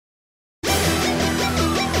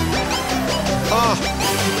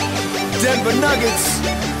Denver Nuggets,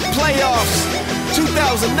 playoffs,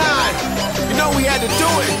 2009. You know we had to do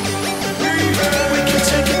it. We can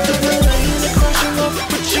take it through the lane and cross your love,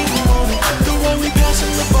 put you on it. The way we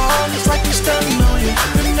passing the ball, it's like we stunning on you.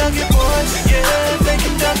 The Nugget boys, yeah, they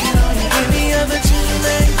can dunk it on you. Any other team,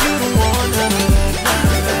 man, you don't want none of that,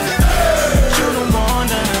 none of that. You don't want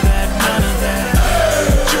none of that, none of that.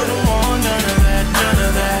 You don't want none of that, none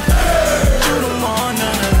of that. You don't want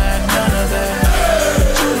none of that, none of that.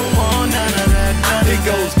 You don't want none of that, none of that. It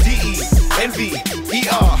goes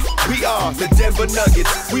D-E-N-V-E-R. We are the Denver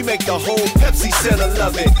Nuggets. We make the whole Pepsi Center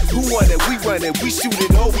love it. Who won it? We run it. We shoot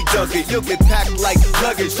it or we dunk it. You'll get packed like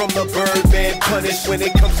luggage from the Birdman. Punished when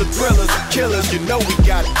it comes to thrillers, killers. You know we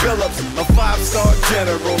got Phillips, a 5-star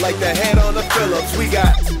general like the head on the Phillips. We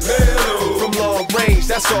got hello from long range.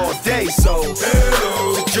 That's all day. So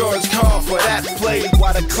hello to George Carl for that play.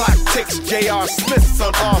 While the clock ticks, J.R. Smith's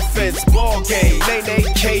on offense. Ball game. Nene,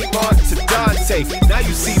 Kmart to Dante. Now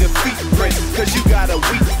you see the feet print, cause you got a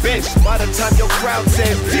weak bench. By the time your crowd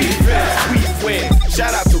says defense, we win.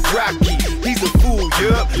 Shout out to Rocky, he's a fool,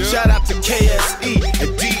 yeah. Shout out to KSE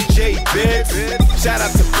and DJ Benz. Shout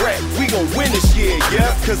out to Brett, we gon' win this year,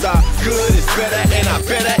 yeah. Cause our good is better and our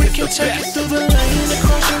better we is the best. We can take it best. through the lane and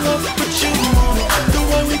cross your love, put you on it. The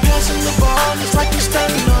way we passing the ball, it's like we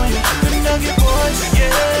stunning on you. The Nugget boys,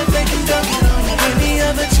 yeah, they can dunk it on you. Any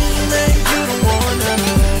other team, man, you don't want none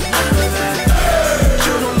of that, none of that.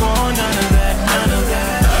 You don't want none of that, none of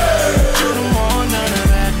that. You don't want none of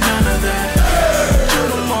that, none of that. You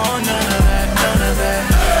don't want none of that, none of that.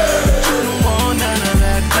 You don't want none of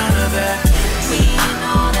that, none of that. We ain't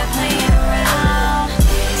all that playing around,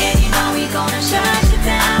 and you know we gonna shut you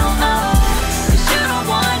down. Oh, 'cause you don't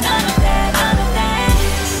want none of that, none of that.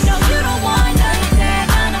 No, you don't want none of that,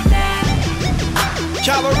 none of that.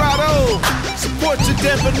 Colorado, support your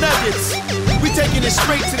Denver Nuggets. We taking it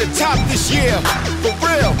straight to the top this year. For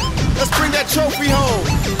real, let's bring that trophy home.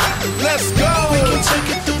 Let's go. We can take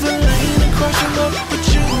it through the lane and cross your love, put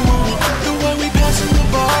you on it. The way we passing the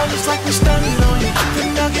ball, it's like we stunning on you. The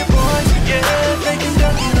Nugget boys, yeah, they can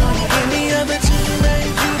dunk it on you. Any other team, man,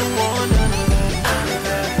 you don't want none of that, none of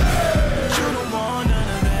that. You don't want none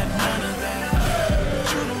of that, none of that.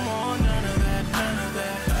 You don't want none of that, none of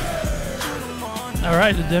that. You don't want none. All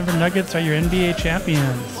right, the Denver Nuggets are your NBA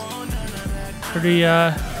champions.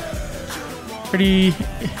 Pretty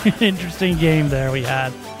interesting game there we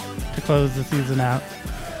had to close the season out.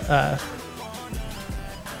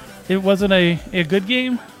 It wasn't a good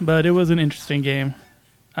game, but it was an interesting game.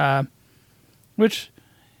 Which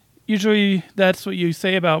usually that's what you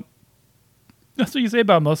say about most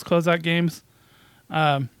closeout games.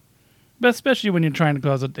 But especially when you're trying to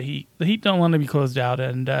close out the Heat. The Heat don't want to be closed out,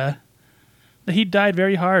 and the Heat died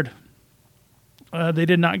very hard. They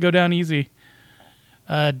did not go down easy.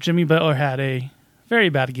 Jimmy Butler had a very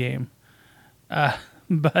bad game.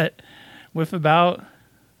 But with about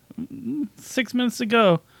 6 minutes to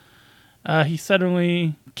go, he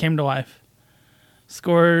suddenly came to life.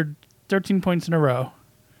 Scored 13 points in a row.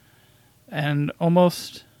 And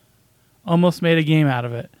almost made a game out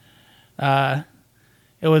of it.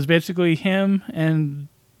 It was basically him and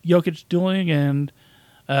Jokic dueling, and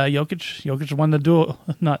Jokic won the duel,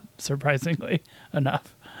 not surprisingly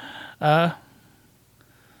enough.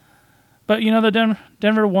 But, you know, the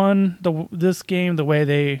Denver won this game the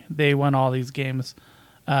way they won all these games,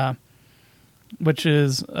 which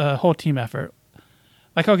is a whole team effort.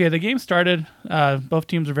 Like, okay, the game started. Both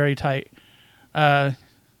teams were very tight. I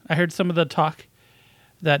heard some of the talk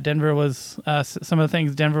that Denver was, some of the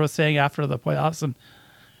things Denver was saying after the playoffs,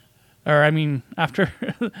 after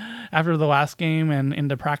after the last game and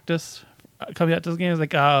into practice coming out to this game, I was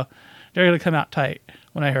like, oh, they're going to come out tight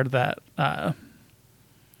when I heard that.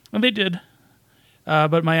 And they did.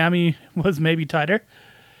 But Miami was maybe tighter.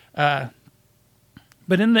 But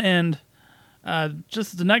in the end,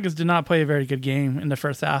 just the Nuggets did not play a very good game in the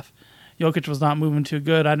first half. Jokic was not moving too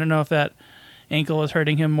good. I don't know if that ankle was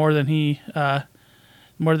hurting him more than he has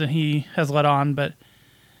let on, but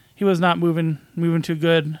he was not moving too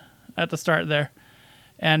good at the start there.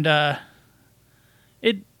 And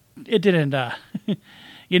it didn't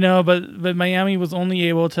but Miami was only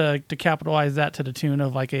able to capitalize that to the tune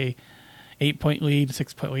of like a 8-point lead,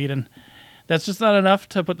 6-point lead, and that's just not enough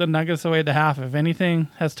to put the Nuggets away at the half. If anything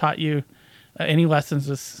has taught you any lessons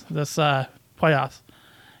this playoffs,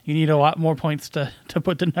 you need a lot more points to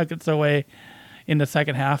put the Nuggets away in the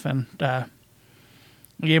second half, and the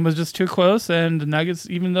game was just too close. And the Nuggets,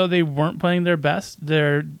 even though they weren't playing their best,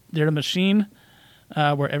 they're a machine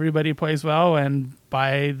where everybody plays well, and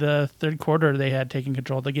by the third quarter they had taken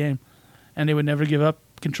control of the game, and they would never give up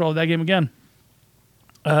control of that game again.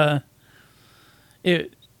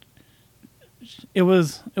 it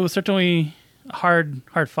was certainly hard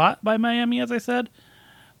fought by Miami, as I said,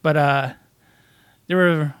 but there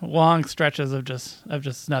were long stretches of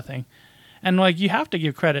just nothing, and like you have to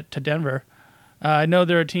give credit to Denver. I know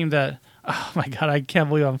they're a team that, oh my god, I can't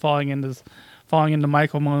believe I'm falling into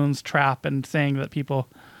Michael Malone's trap and saying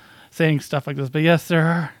stuff like this. But yes,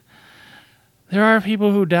 there are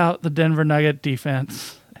people who doubt the Denver Nugget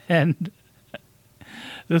defense, and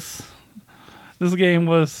this game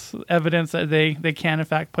was evidence that they can in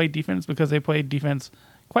fact play defense, because they played defense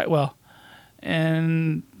quite well,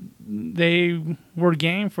 and they were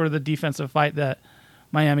game for the defensive fight that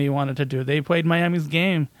Miami wanted to do. They played Miami's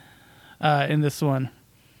game in this one,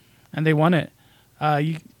 and they won it.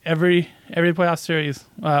 Every playoff series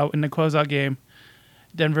in the closeout game,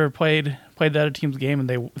 Denver played the other team's game, and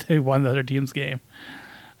they won the other team's game.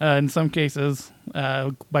 In some cases,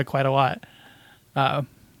 by quite a lot.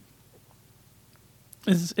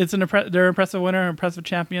 They're impressive winner, impressive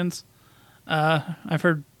champions. I've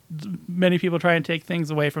heard many people try and take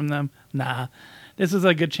things away from them. Nah, this is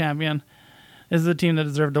a good champion. This is a team that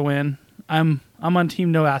deserved to win. I'm on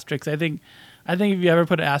team no asterisks. I think if you ever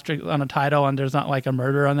put an asterisk on a title and there's not like a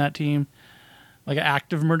murderer on that team, like an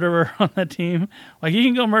active murderer on that team, like you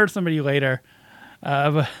can go murder somebody later.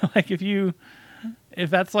 But like if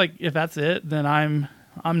that's it, then I'm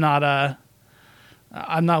not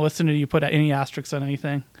listening to you put any asterisks on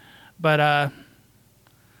anything. But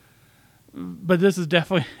this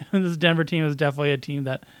Denver team is definitely a team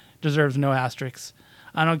that deserves no asterisks.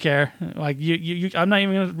 I don't care. Like you I'm not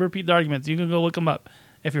even going to repeat the arguments. You can go look them up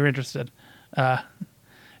if you're interested.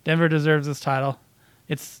 Denver deserves this title.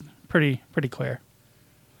 It's pretty clear.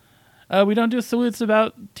 We don't do salutes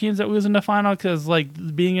about teams that lose in the final, because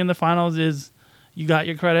like being in the finals is, you got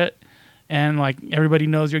your credit, and like everybody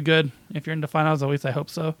knows you're good if you're in the finals. At least I hope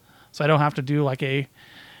so. So I don't have to do like a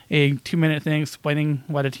 2-minute thing explaining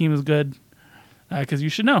why the team is good, because you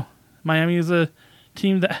should know Miami is a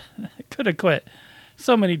team that could have quit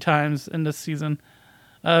so many times in this season.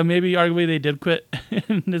 Maybe arguably they did quit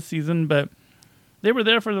in this season, but they were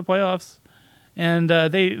there for the playoffs, and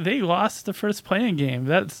they lost the first playing game.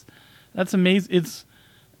 That's amazing.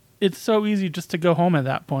 It's so easy just to go home at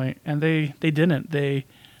that point, and they didn't. They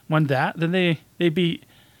won that. Then they beat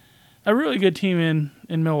a really good team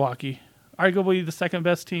in Milwaukee, arguably the second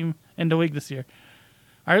best team in the league this year.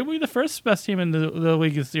 Arguably the first best team in the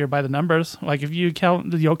league this year by the numbers. Like if you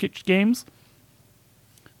count the Jokic games,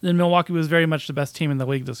 then Milwaukee was very much the best team in the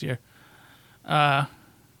league this year.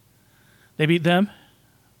 They beat them.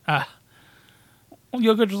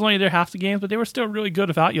 Jokic was only there half the games, but they were still really good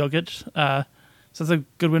without Jokic. So it's a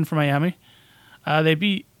good win for Miami. They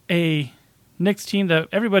beat a Knicks team that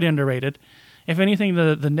everybody underrated. If anything,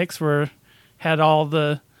 the Knicks had all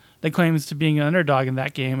the claims to being an underdog in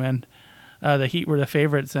that game, and the Heat were the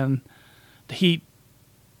favorites, and the Heat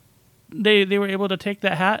they were able to take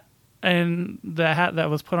that hat, and the hat that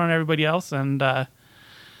was put on everybody else, and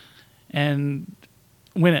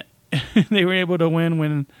win it. They were able to win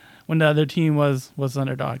when the other team was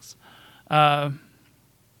underdogs. The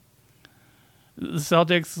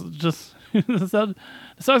Celtics just the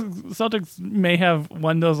Celtics may have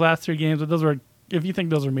won those last 3 games, but those were, if you think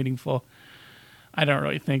those are meaningful, I don't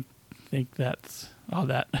really think that's all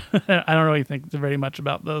that. I don't really think very much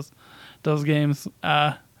about those games.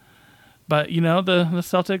 But you know, the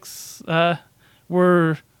Celtics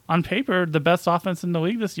were on paper the best offense in the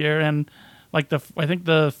league this year, and like I think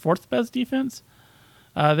the 4th best defense.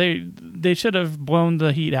 They should have blown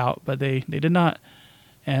the Heat out, but they did not,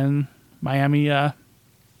 and Miami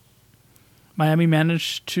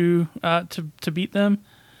managed to beat them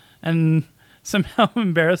and somehow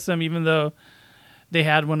embarrass them, even though they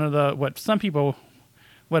had one of the what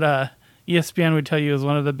ESPN would tell you is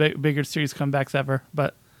one of the bigger series comebacks ever.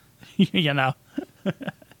 But you know,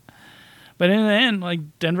 but in the end,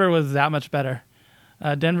 like Denver was that much better.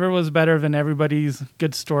 Denver was better than everybody's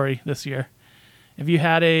good story this year. If you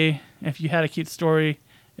had a cute story,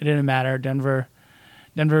 it didn't matter.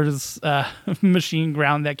 Denver's machine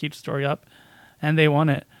ground that cute story up, and they won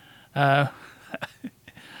it. I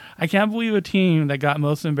can't believe a team that got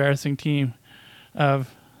most embarrassing team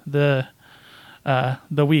of the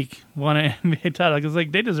week won an NBA title, because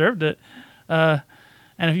like they deserved it. And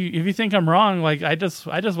if you think I'm wrong, like I just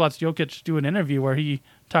watched Jokic do an interview where he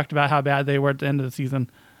talked about how bad they were at the end of the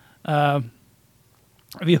season.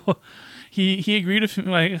 He agreed with me,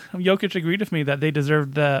 like Jokic agreed with me that they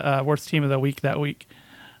deserved the worst team of the week that week.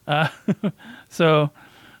 So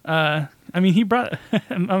I mean,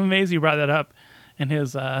 I'm amazed he brought that up in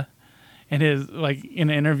his like in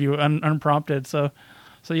an interview unprompted. So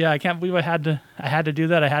So yeah, I can't believe I had to do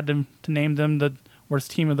that. I had to name them the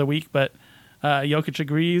worst team of the week, but Jokic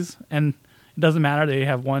agrees, and it doesn't matter. They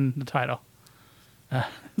have won the title.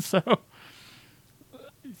 So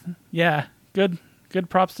yeah, good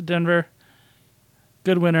props to Denver.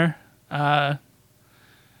 Good winner. They're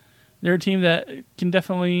a team that can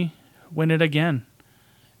definitely win it again.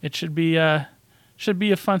 It should be a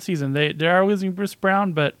fun season. They are losing Bruce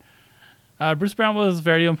Brown, but Bruce Brown was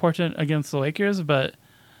very important against the Lakers, but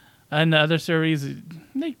in the other series,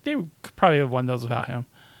 they probably have won those without him.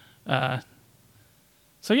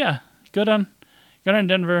 So yeah, good on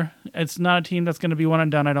Denver. It's not a team that's going to be one and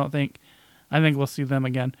done, I don't think. I think we'll see them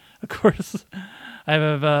again. Of course, I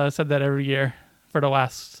have said that every year for the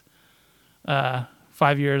last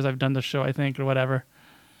 5 years I've done the show, I think, or whatever.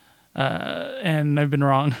 And I've been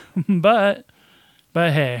wrong. but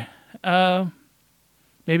hey,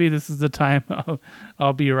 maybe this is the time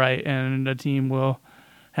I'll be right and the team will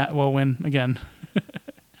win again.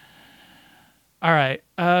 All right.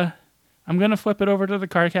 I'm going to flip it over to the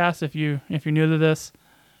CardCast. If you're new to this,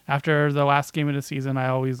 after the last game of the season, I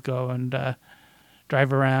always go and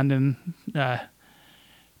drive around and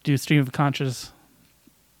do stream of conscious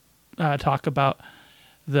talk about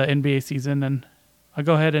the NBA season, and I'll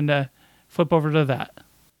go ahead and flip over to that.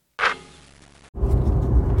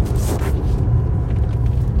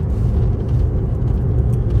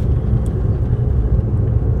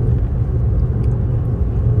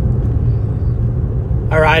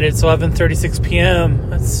 All right, it's 11:36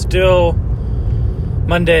 p.m. It's still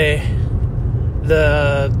Monday,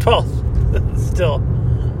 the 12th, still.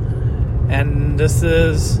 And this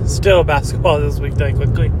is still basketball this week, done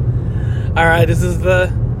quickly. All right, this is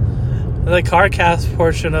the CardCast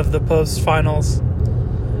portion of the post-finals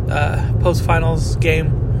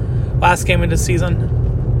game, last game of the season,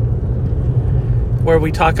 where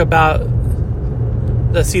we talk about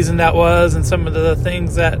the season that was and some of the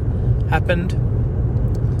things that happened.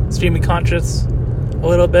 Streaming conscious a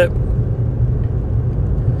little bit.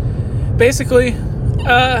 Basically,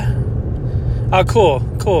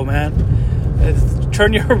 cool, man.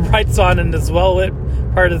 Turn your lights on in this well-lit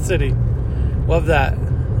part of the city. Love that.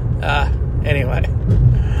 Anyway.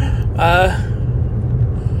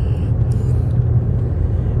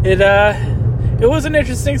 It was an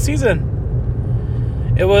interesting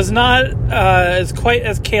season. It was not as quite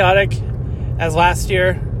as chaotic as last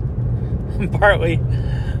year, partly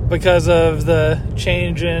because of the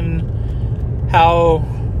change in how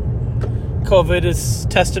COVID is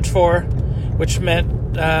tested for, which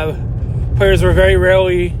meant players were very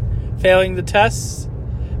rarely failing the tests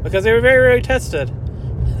because they were very rarely tested.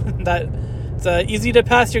 That it's easy to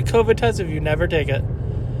pass your COVID test if you never take it.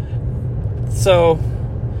 So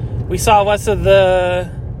we saw less of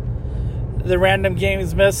the random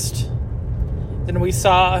games missed than we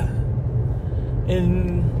saw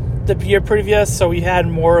in the year previous. So we had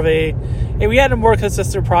more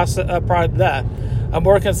consistent a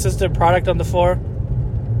more consistent product on the floor.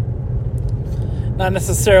 Not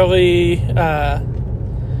necessarily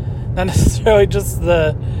just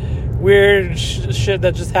the weird shit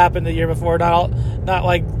that just happened the year before. Not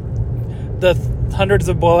like the hundreds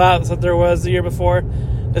of blowouts that there was the year before.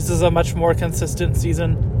 This is a much more consistent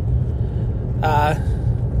season.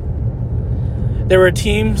 There were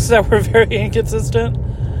teams that were very inconsistent.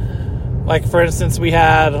 Like, for instance, we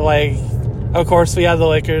had the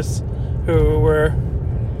Lakers, who were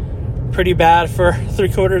pretty bad for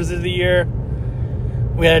 3/4 of the year.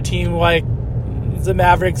 We had a team like the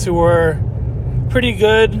Mavericks, who were pretty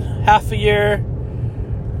good half a year,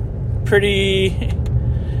 pretty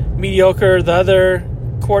mediocre the other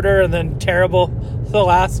quarter, and then terrible the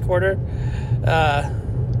last quarter.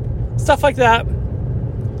 Stuff like that.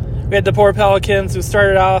 We had the poor Pelicans, who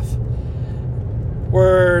started off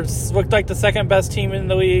looked like the second best team in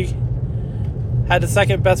the league, had the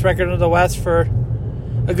second best record in the West for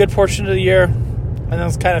a good portion of the year, and then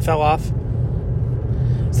kind of fell off.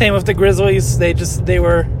 Same with the Grizzlies. They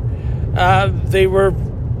were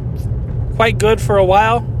quite good for a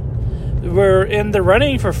while. They were in the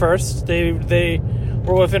running for first. They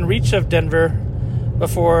were within reach of Denver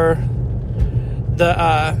before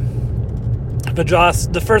the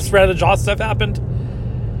first round of jaw stuff happened.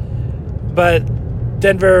 But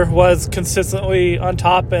Denver was consistently on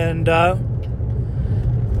top, and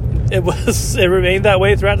it remained that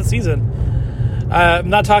way throughout the season. I'm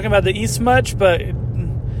not talking about the East much, but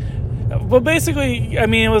basically, I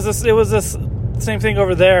mean, it was this same thing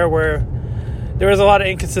over there where there was a lot of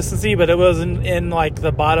inconsistency, but it was in like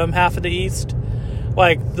the bottom half of the East.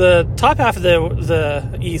 Like the top half of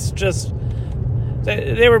the East, just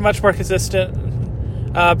they were much more consistent.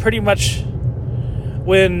 Pretty much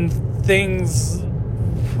when things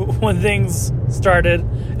started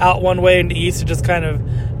out one way in the East, it just kind of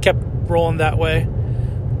kept rolling that way.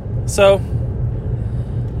 So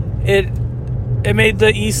it made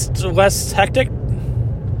the East less hectic,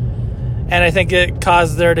 and I think it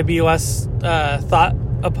caused there to be less thought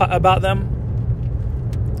about them.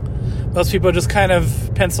 Most people just kind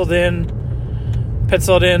of penciled in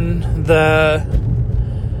the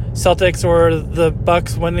Celtics or the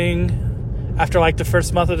Bucks winning after like the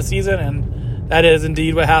first month of the season, and that is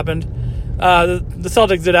indeed what happened. The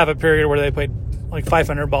Celtics did have a period where they played like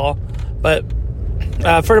 500 ball, but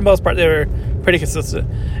for the most part they were pretty consistent.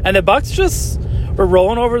 And the Bucks just were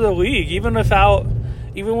rolling over the league, even when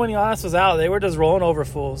Giannis was out, they were just rolling over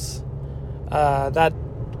fools. That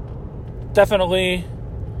definitely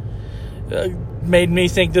made me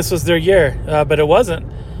think this was their year, but it wasn't.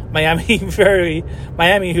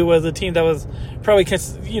 Miami, who was a team that was probably,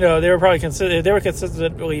 they were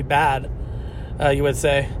consistently bad, you would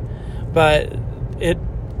say, but it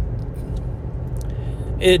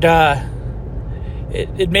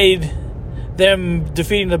made them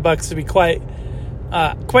defeating the Bucks to be quite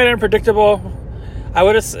unpredictable. I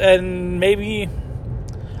would say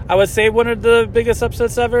one of the biggest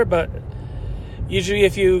upsets ever, but usually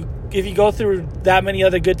if you go through that many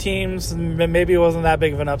other good teams, maybe it wasn't that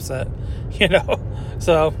big of an upset,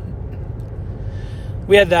 So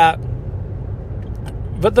we had that.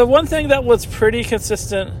 But the one thing that was pretty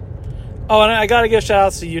consistent. Oh, and I got to give shout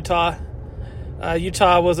outs to Utah.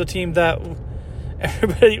 Utah was a team that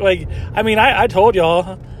everybody I told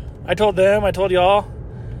y'all, I told y'all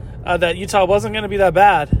that Utah wasn't going to be that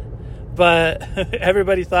bad, but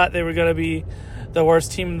everybody thought they were going to be the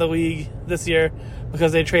worst team in the league this year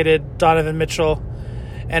because they traded Donovan Mitchell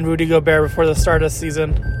and Rudy Gobert before the start of the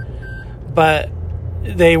season. But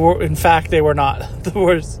they were not the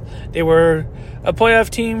worst. They were a playoff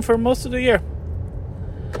team for most of the year.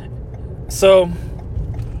 So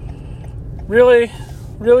really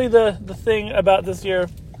the thing about this year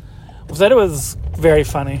was that it was very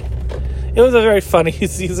funny. It was a very funny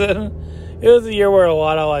season. It was a year where a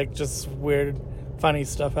lot of just weird, funny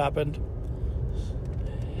stuff happened.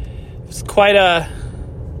 It was quite a...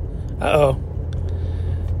 Uh-oh.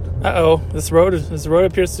 This road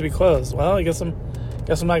appears to be closed. Well, I guess I'm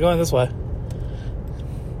not going this way.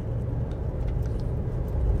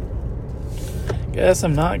 Guess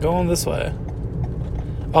I'm not going this way.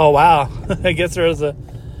 Oh, wow. I guess there was a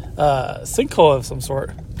sinkhole of some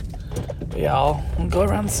sort. But yeah, I'll go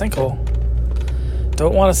around the sinkhole.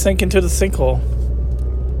 Don't want to sink into the sinkhole.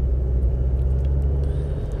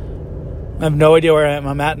 I have no idea where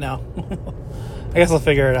I'm at now. I guess I'll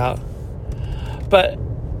figure it out. But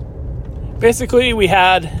basically, we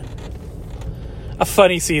had a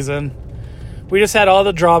funny season. We just had all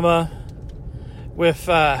the drama with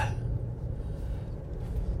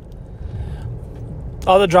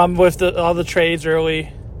all the trades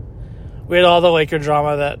early. We had all the Laker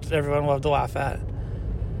drama that everyone loved to laugh at.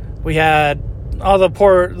 We had all the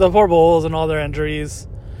poor Bulls and all their injuries,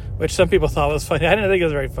 which some people thought was funny. I didn't think it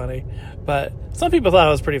was very funny, but some people thought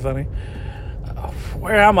it was pretty funny.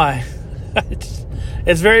 Where am I?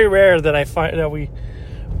 It's very rare that I find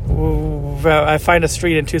a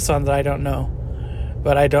street in Tucson that I don't know,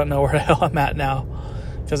 but I don't know where the hell I'm at now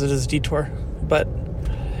because it is a detour. But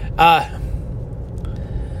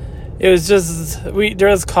it was just there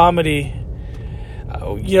was comedy.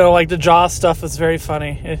 The Jaws stuff was very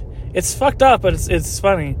funny. It's fucked up, but it's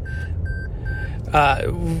funny.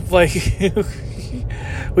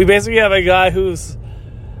 We basically have a guy who's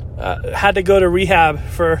had to go to rehab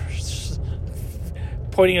for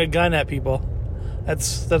pointing a gun at people.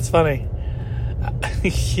 That's funny.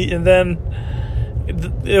 And then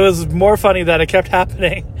it was more funny that it kept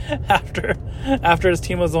happening after his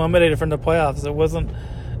team was eliminated from the playoffs.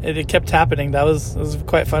 It kept happening. It was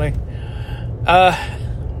quite funny.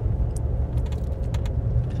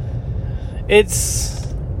 It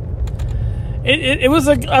was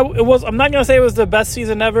I'm not gonna say it was the best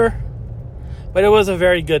season ever, but it was a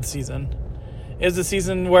very good season. It was a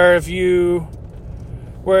season where it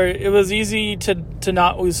was easy to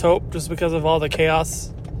not lose hope just because of all the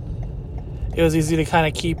chaos. It was easy to kind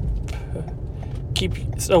of keep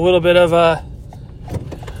a little bit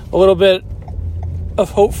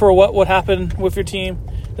of hope for what would happen with your team,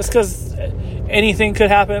 just because anything could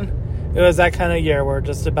happen. It was that kind of year where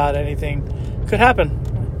just about anything could happen,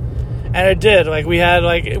 and it did. We got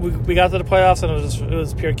to the playoffs and it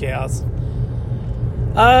was pure chaos.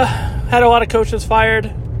 Had a lot of coaches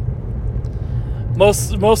fired.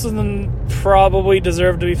 Most of them probably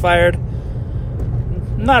deserved to be fired.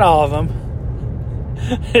 Not all of them.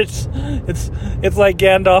 it's like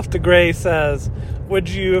Gandalf the Grey says, would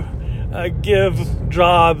you give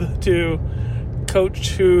job to coach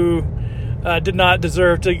who did not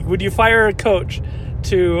deserve to? Would you fire a coach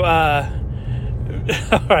to? All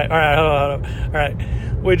right.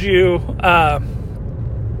 Would you?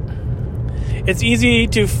 It's easy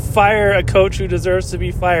to fire a coach who deserves to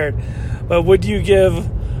be fired, but would you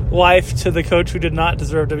give life to the coach who did not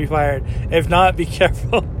deserve to be fired? If not, be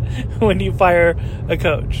careful when you fire a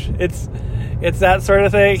coach. It's that sort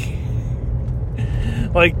of thing.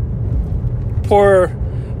 Like poor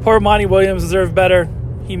Monty Williams deserved better.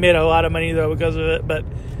 He made a lot of money though because of it, but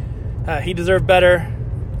he deserved better.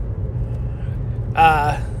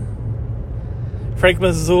 Frank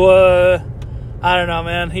Mazzulla, I don't know,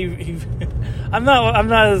 man. He I'm not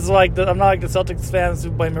like the Celtics fans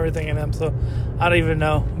who blame everything on him, so I don't even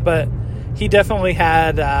know. But he definitely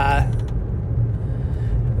had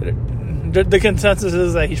the consensus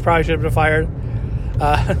is that he probably should have been fired.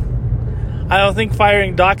 I don't think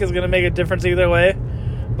firing Doc is going to make a difference either way,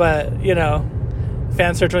 but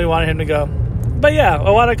fans certainly wanted him to go. But yeah,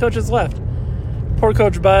 a lot of coaches left. Poor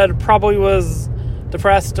Coach Bud probably was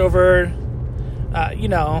depressed over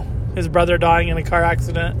his brother dying in a car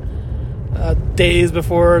accident days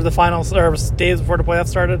before the finals, or days before the playoffs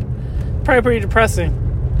started. Probably pretty depressing.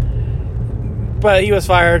 But he was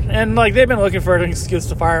fired, and they've been looking for an excuse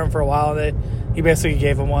to fire him for a while. He basically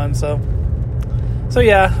gave him one. So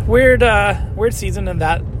yeah, weird season in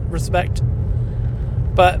that respect.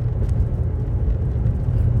 But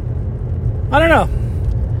I don't know.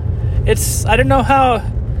 I don't know how.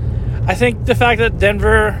 I think the fact that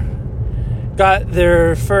Denver got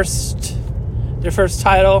their first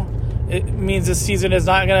title, it means this season is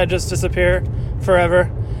not going to just disappear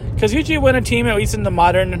forever. Because usually when a team, at least in the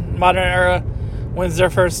modern era, wins their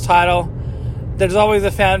first title, there's always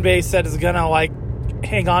a fan base that is going to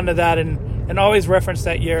hang on to that and always reference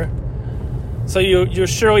that year. So you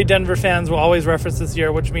surely Denver fans will always reference this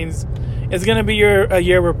year, which means it's going to be a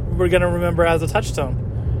year we're going to remember as a touchstone.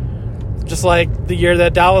 Just like the year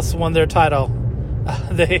that Dallas won their title.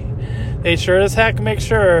 They sure as heck make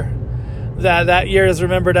sure that year is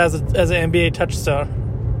remembered as an NBA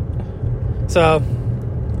touchstone. So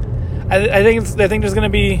I think it's going to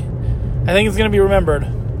be remembered.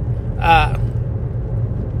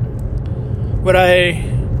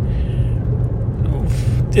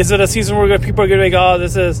 Is it a season where people are going to be like,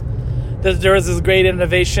 there was this great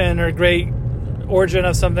innovation or great origin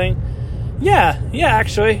of something? Yeah,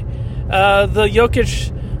 actually. The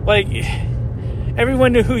Jokic,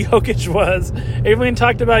 everyone knew who Jokic was. Everyone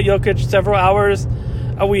talked about Jokic several hours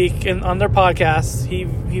a week on their podcasts. He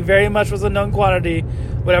very much was a known quantity,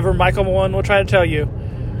 whatever Michael Malone will try to tell you.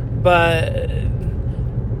 But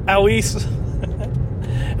at least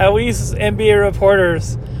NBA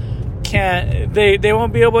reporters can't. They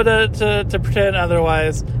won't be able to pretend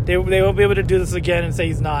otherwise. They won't be able to do this again and say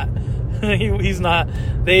he's not. He's not.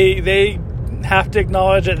 They have to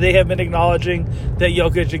acknowledge that they have been acknowledging that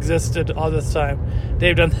Jokic existed all this time.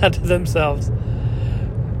 They've done that to themselves.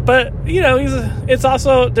 But it's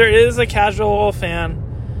also, there is a casual fan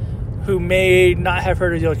who may not have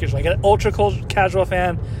heard of Jokic, like an ultra casual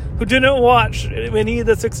fan who didn't watch any of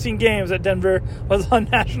the 16 games that Denver was on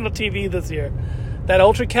national TV this year. That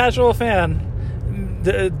ultra casual fan,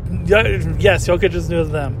 yes, Jokic is new to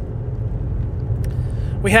them.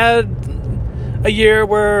 We had a year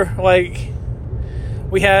where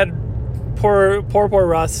we had poor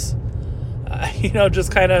Russ,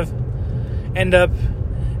 just kind of end up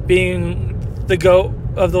being the GOAT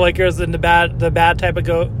of the Lakers and the bad type of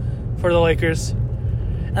GOAT for the Lakers,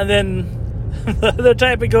 and then the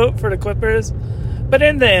type of GOAT for the Clippers. But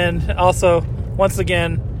in the end, also once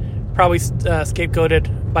again, probably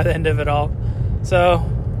scapegoated by the end of it all. So,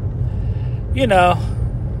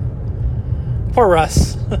 poor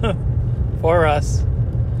Russ, poor Russ.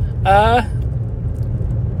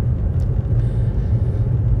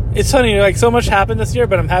 It's funny, so much happened this year,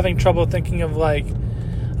 but I'm having trouble thinking of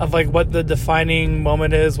what the defining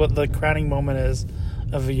moment is, what the crowning moment is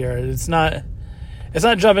of a year. It's not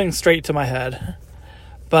jumping straight to my head,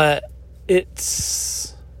 but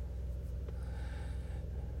it's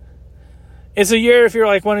a year. If you're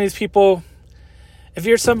one of these people, if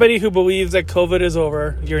you're somebody who believes that COVID is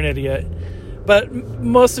over, you're an idiot. But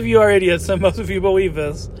most of you are idiots, and most of you believe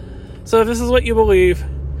this. So if this is what you believe,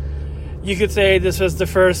 you could say this was the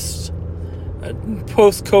first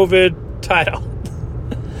post-COVID title.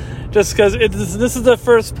 Just because this is the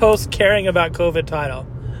first post-caring about COVID title.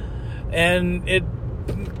 And it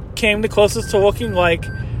came the closest to looking like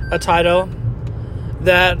a title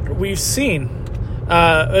that we've seen.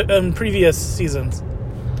 in previous seasons.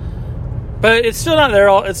 But it's still not there.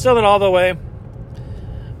 It's still not all the way.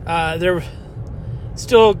 There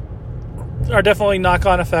still are definitely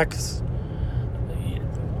knock-on effects.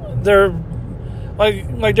 There,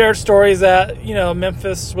 like there are stories that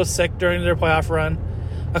Memphis was sick during their playoff run.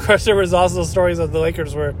 Of course, there was also stories that the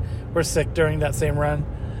Lakers were sick during that same run.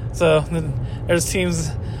 So there's teams.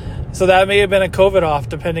 So that may have been a COVID off,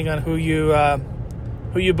 depending on who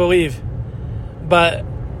you believe. But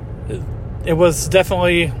it was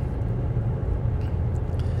definitely.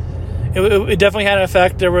 It definitely had an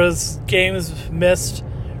effect. There was games missed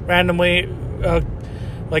randomly,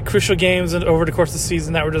 like crucial games over the course of the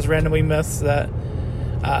season that were just randomly missed that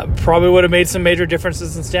probably would have made some major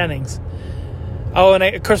differences in standings. Oh, and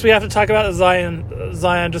of course we have to talk about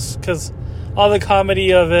Zion just because all the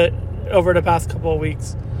comedy of it over the past couple of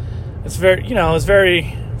weeks. It's very,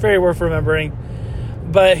 very worth remembering.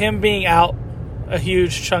 But him being out a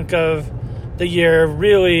huge chunk of the year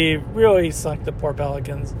really, really sunk the poor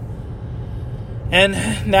Pelicans.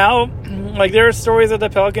 And now, there are stories that the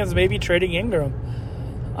Pelicans may be trading Ingram.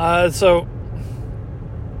 So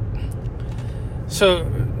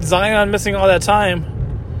Zion missing all that time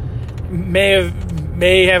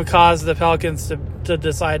may have caused the Pelicans to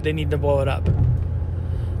decide they need to blow it up.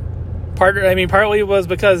 Partly it was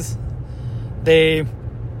because they,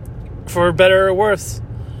 for better or worse,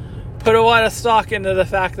 put a lot of stock into the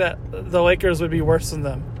fact that the Lakers would be worse than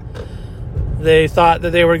them. They thought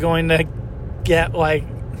that they were going to get they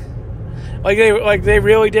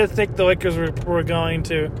really did think the Lakers were going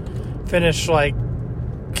to finish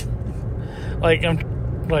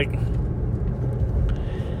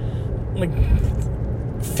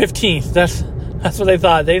 15th. That's what they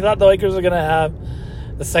thought. They thought the Lakers were going to have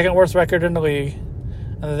the second worst record in the league,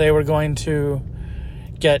 and that they were going to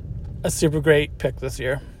get a super great pick this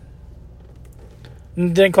year.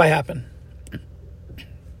 It didn't quite happen.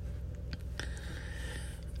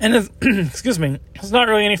 And excuse me, it's not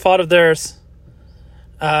really any fault of theirs.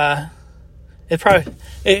 It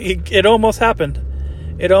almost happened.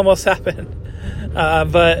 It almost happened.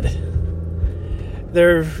 But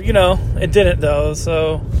it didn't though.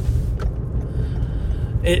 So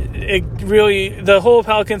it really, the whole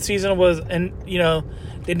Pelican season was, and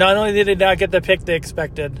they not only did they not get the pick they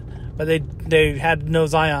expected, but they had no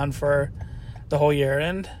Zion for the whole year,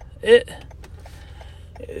 and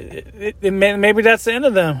maybe that's the end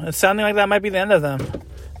of them. It's sounding like that might be the end of them.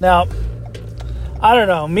 Now, I don't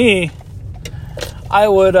know. I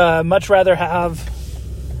would much rather have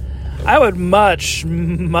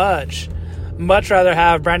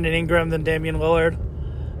Brandon Ingram than Damian Lillard,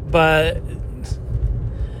 but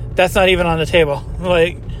that's not even on the table.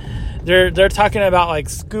 They're talking about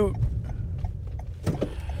scoot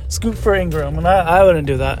for Ingram, and I wouldn't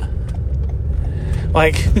do that.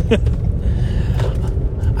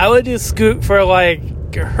 I would do scoot for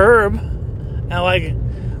Herb and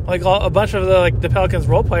a bunch of the Pelicans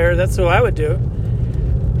role players. That's who I would do.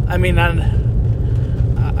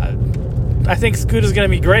 I think Scoot is going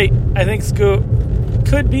to be great. I think Scoot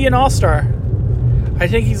could be an all-star. I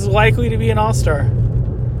think he's likely to be an all-star.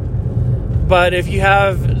 But if you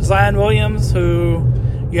have Zion Williams, who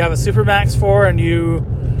you have a supermax for, and you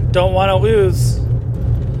don't want to lose,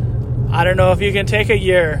 I don't know if you can take a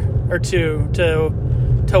year or two to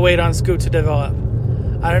wait on Scoot to develop.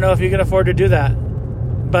 I don't know if you can afford to do that.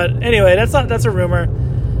 But anyway, that's a rumor.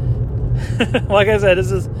 Like I said,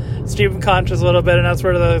 this is stream conscious a little bit, and that's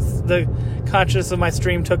where the conscious of my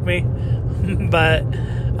stream took me. But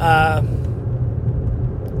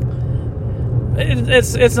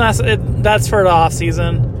it's not. That's for the off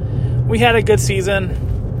season. We had a good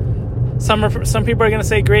season. Some people are going to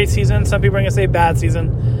say great season. Some people are going to say bad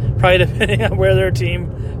season, probably depending on where their team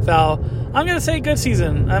fell. I'm going to say good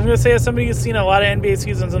season. I'm going to say, as somebody who's seen a lot of NBA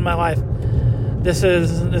seasons in my life, this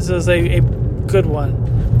is a good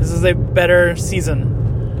one. This is a better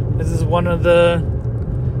season. This is one of the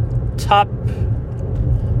top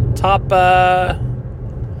top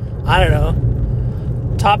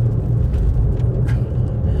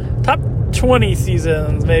 20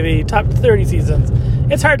 seasons, maybe top 30 seasons.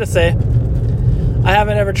 It's hard to say. I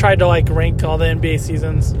haven't ever tried to rank all the NBA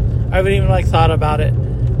seasons. I haven't even thought about it.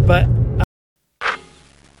 But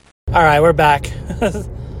all right, we're back.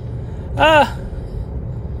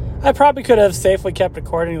 I probably could have safely kept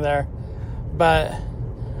recording there, but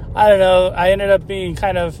I don't know. I ended up being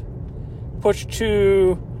kind of pushed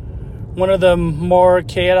to one of the more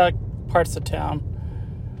chaotic parts of town,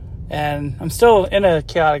 and I'm still in a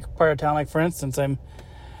chaotic part of town. For instance, there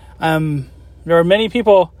are many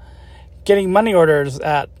people getting money orders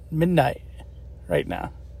at midnight right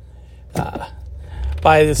now.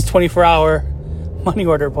 by this 24-hour money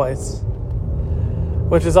order place,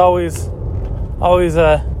 which is always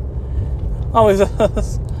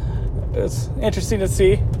it's interesting to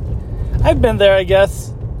see. I've been there, I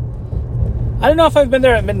guess. I don't know if I've been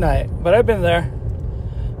there at midnight, but I've been there.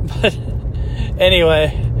 But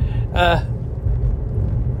anyway, I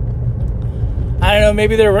don't know,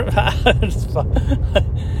 maybe they're it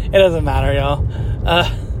doesn't matter, y'all.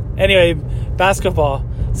 Anyway, basketball.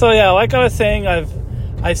 So yeah, like I was saying,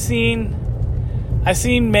 I've seen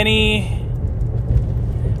many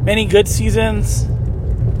good seasons,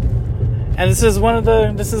 and this is one of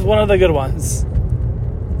the good ones.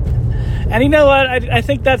 And you know what? I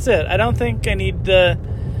think that's it. I don't think I need to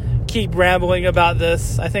keep rambling about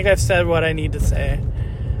this. I think I've said what I need to say.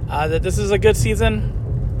 That this is a good season.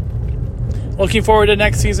 Looking forward to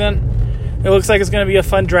next season. It looks like it's going to be a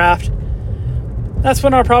fun draft. That's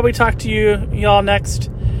when I'll probably talk to y'all next.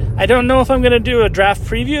 I don't know if I'm going to do a draft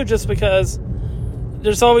preview just because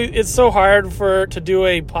it's so hard to do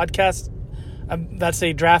a podcast that's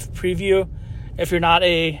a draft preview if you're not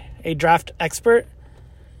a draft expert.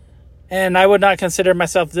 And I would not consider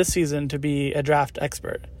myself this season to be a draft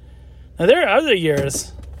expert. Now, there are other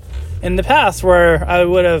years in the past where I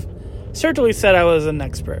would have certainly said I was an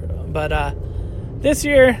expert. But this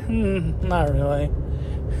year, not really.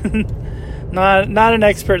 not an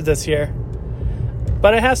expert this year.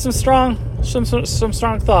 But I have some strong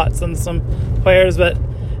thoughts on some players, but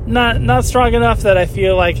not strong enough that I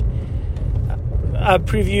feel like a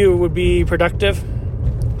preview would be productive.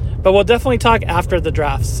 But we'll definitely talk after the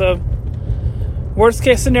draft. So, worst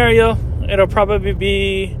case scenario, it'll probably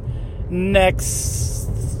be next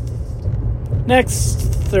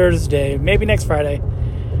Thursday, maybe next Friday,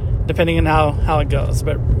 depending on how it goes.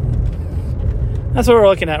 But that's what we're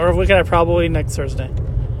looking at. We're looking at probably next Thursday.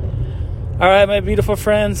 All right, my beautiful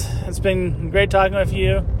friends, it's been great talking with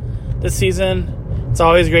you this season. It's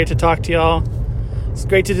always great to talk to y'all. It's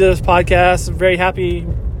great to do this podcast. I'm very happy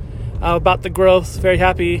about the growth. Very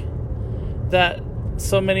happy that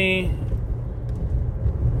so many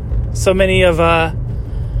of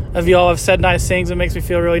y'all have said nice things. It makes me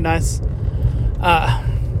feel really nice.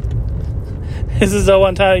 This is the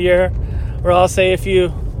one time of year where I'll say if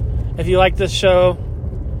you like this show,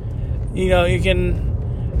 you can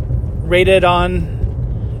rate it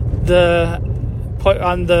on the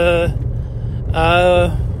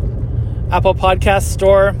Apple Podcast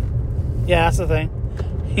store. Yeah, that's the thing.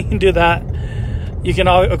 You can do that. You can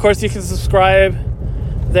subscribe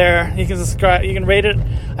there. You can rate it.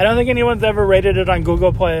 I don't think anyone's ever rated it on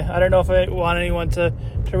Google Play. I don't know if I want anyone to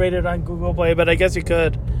rate it on Google Play, but I guess you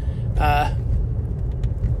could.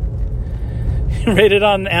 Rate it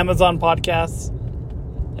on Amazon Podcasts.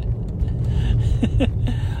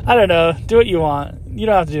 I don't know. Do what you want. You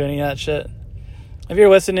don't have to do any of that shit. If you're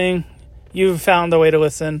listening, you've found the way to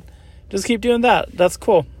listen. Just keep doing that. That's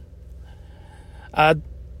cool.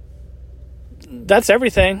 That's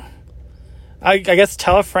everything. I guess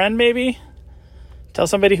tell a friend, maybe. Tell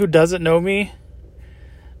somebody who doesn't know me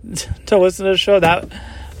to listen to the show. That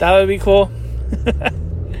would be cool.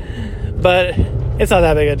 But it's not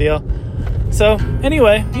that big a deal. So,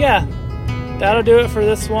 anyway, yeah. That'll do it for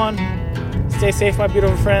this one. Stay safe, my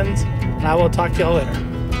beautiful friends. And I will talk to y'all later.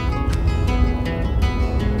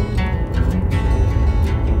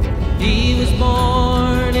 He was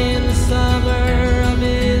born in the summer of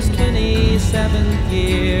his 27th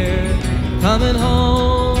year, coming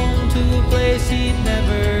home to a place he'd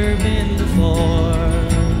never been before.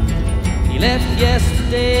 He left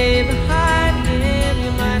yesterday behind him.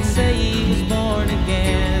 You might say he was born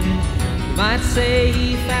again. You might say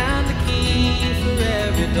he found the key for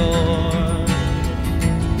every door.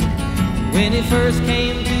 When he first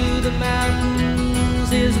came to the mountains,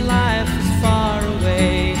 his life was far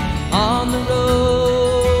away, on the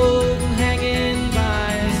road, hanging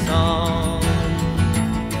by a song.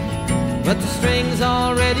 But the string's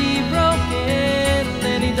already broken,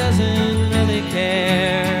 and he doesn't really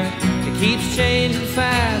care. It keeps changing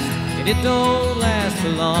fast, and it don't last for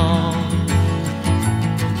long.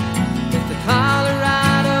 It's the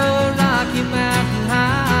Colorado Rocky Mountain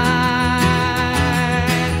High.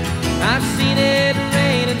 I've seen it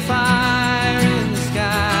rain and fire in the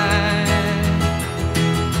sky.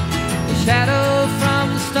 The shadow from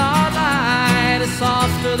the starlight is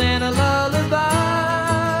softer than a lullaby.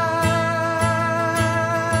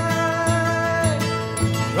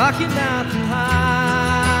 Rocky Mountain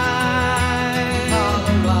High,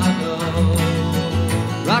 Colorado.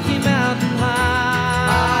 Rocky Mountain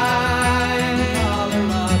High,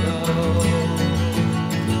 Colorado.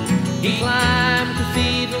 He climbed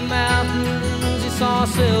Cathedral Mountains, he saw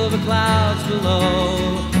silver clouds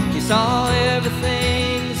below. He saw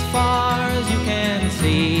everything as far as you can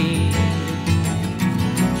see.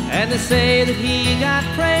 And they say that he got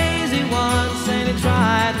crazy once and he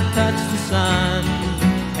tried to touch the sun.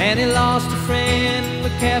 And he lost a friend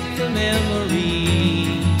but kept the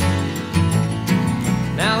memory.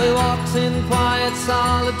 Now he walks in quiet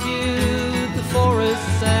solitude, the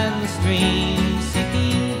forests and the streams,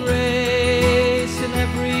 seeking grace in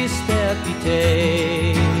every step he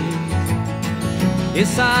takes. His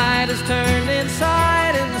sight is turned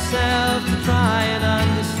inside himself to try and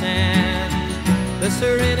understand the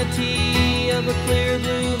serenity of a clear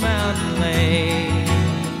blue mountain lake.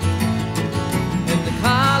 In the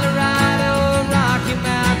Colorado Rocky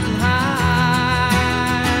Mountain High,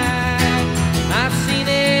 I've seen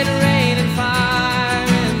it rain and fire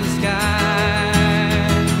in the sky.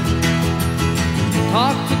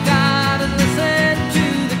 Talk to God and listen to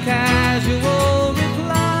the casual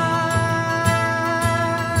reply.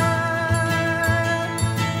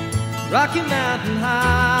 Rocky Mountain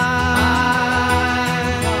High,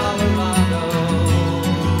 Colorado.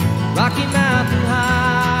 Rocky Mountain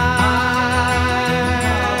High,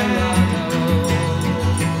 Colorado.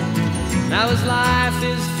 Now his life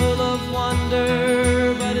is full of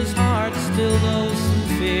wonder, but his heart still knows some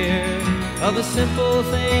fear of a simple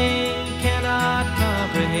thing he cannot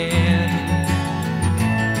comprehend.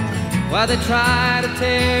 While they try to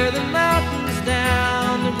tear the mountains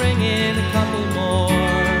down to bring in a couple more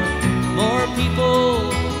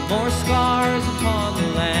people, more scars upon the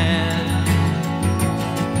land.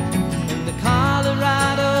 In the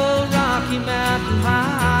Colorado Rocky Mountain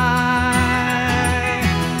High,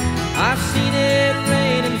 I've seen it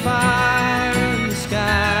rain and fire in the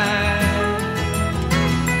sky.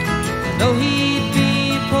 I know he'd be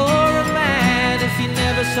a poorer man if he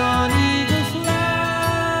never saw an eagle fly.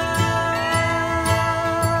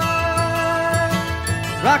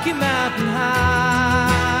 Rocky Mountain High.